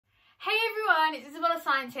everyone, it's Isabella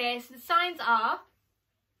Signs here. So the signs are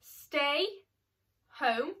stay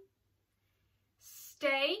home,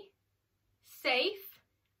 stay safe,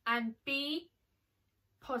 and be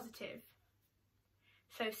positive.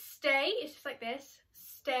 So stay is just like this,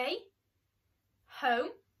 stay home,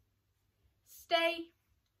 stay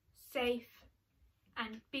safe,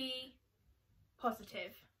 and be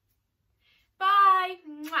positive. Bye!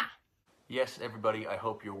 Mwah. Yes, everybody, I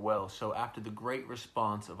hope you're well. So after the great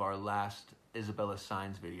response of our last Isabella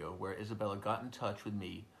Signs video, where Isabella got in touch with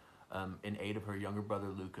me in aid of her younger brother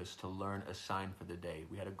Lucas to learn a sign for the day,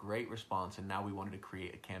 we had a great response, and now we wanted to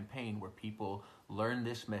create a campaign where people learn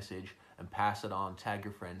this message and pass it on, tag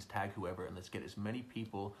your friends, tag whoever, and let's get as many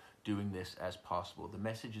people doing this as possible. The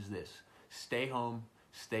message is this: stay home,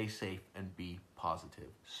 stay safe, and be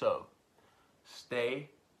positive. So, stay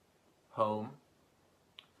home,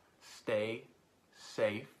 stay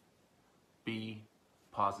safe, be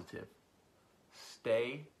positive.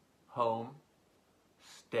 Stay home,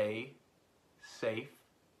 stay safe,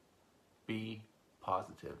 be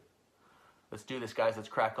positive. Let's do this, guys. Let's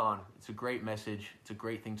crack on. It's a great message. It's a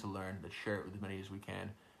great thing to learn. Let's share it with as many as we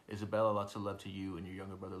can. Isabella, lots of love to you and your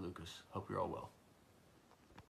younger brother Lucas. Hope you're all well.